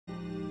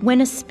When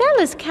a spell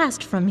is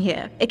cast from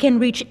here, it can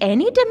reach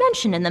any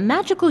dimension in the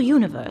magical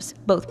universe,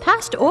 both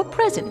past or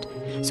present,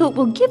 so it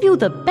will give you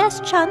the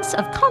best chance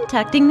of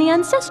contacting the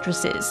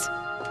ancestresses.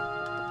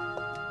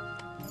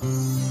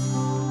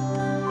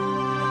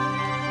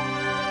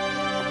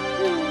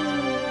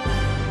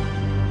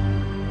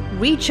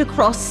 Reach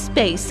across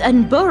space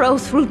and burrow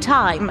through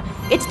time.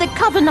 It's the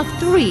Coven of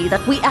Three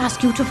that we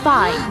ask you to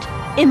find.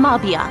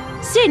 Imabia,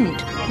 Sind,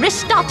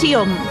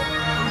 Restatium.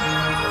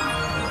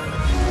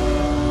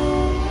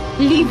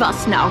 Leave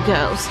us now,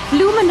 girls.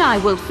 Bloom and I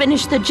will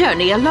finish the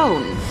journey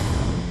alone.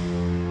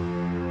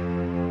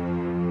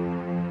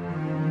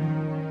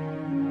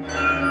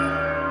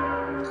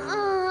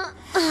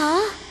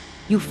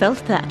 You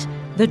felt that?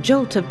 The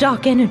jolt of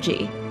dark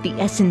energy. The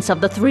essence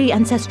of the three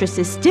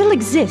ancestresses still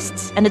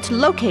exists, and it's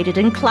located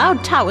in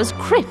Cloud Tower's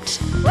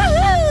crypt.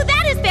 Woohoo!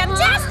 That is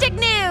fantastic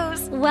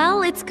news!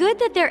 Well, it's good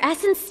that their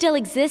essence still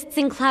exists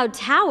in Cloud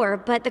Tower,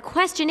 but the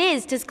question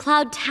is, does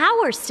Cloud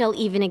Tower still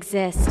even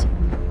exist?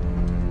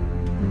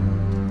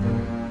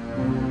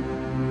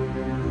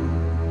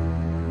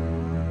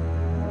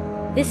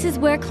 This is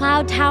where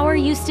Cloud Tower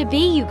used to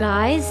be, you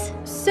guys.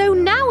 So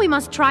now we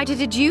must try to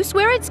deduce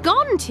where it's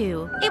gone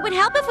to. It would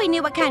help if we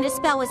knew what kind of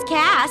spell was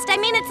cast. I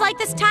mean, it's like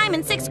this time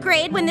in 6th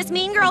grade when this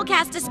mean girl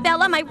cast a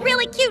spell on my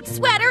really cute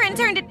sweater and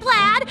turned it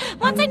plaid.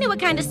 Once I knew what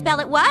kind of spell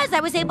it was, I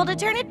was able to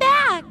turn it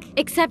back.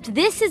 Except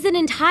this is an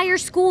entire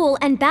school,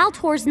 and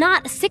Baltor's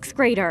not a 6th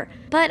grader.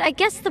 But I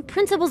guess the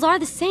principles are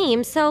the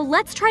same, so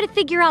let's try to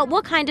figure out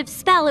what kind of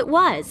spell it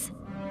was.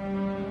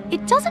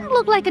 It doesn't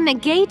look like a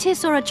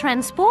Negatus or a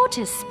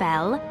Transportus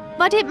spell,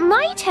 but it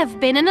might have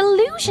been an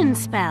illusion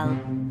spell.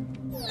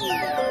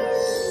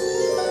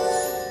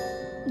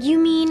 You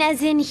mean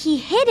as in he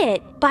hid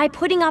it by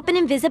putting up an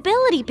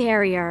invisibility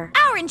barrier?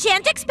 Our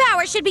Enchantix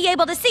power should be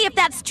able to see if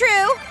that's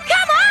true.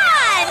 Come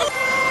on!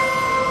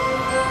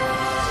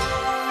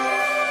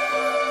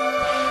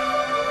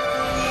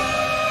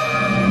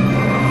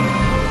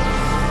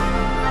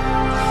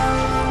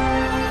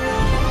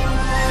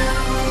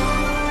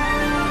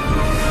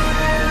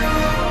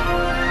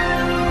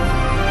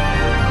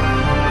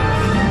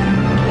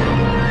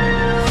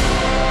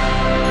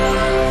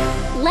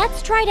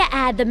 Let's try to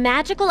add the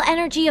magical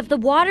energy of the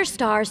water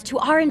stars to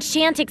our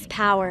Enchantix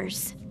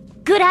powers.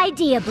 Good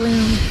idea,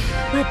 Bloom.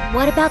 But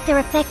what about their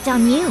effect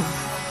on you?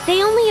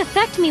 They only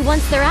affect me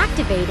once they're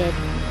activated.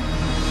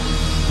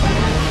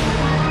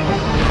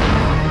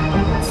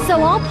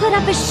 So I'll put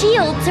up a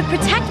shield to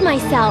protect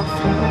myself.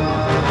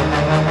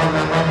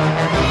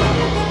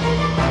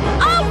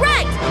 All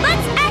right,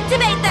 let's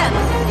activate them!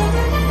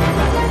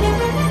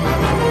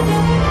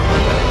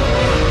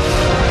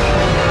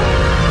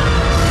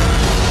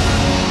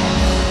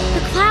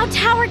 Cloud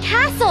Tower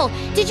Castle!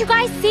 Did you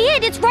guys see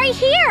it? It's right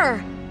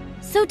here!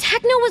 So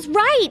Techno was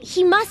right.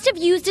 He must have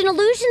used an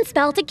illusion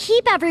spell to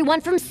keep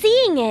everyone from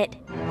seeing it.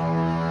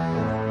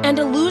 And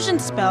illusion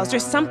spells are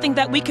something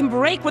that we can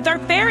break with our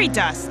fairy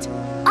dust.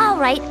 All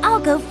right, I'll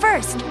go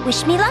first.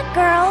 Wish me luck,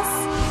 girls.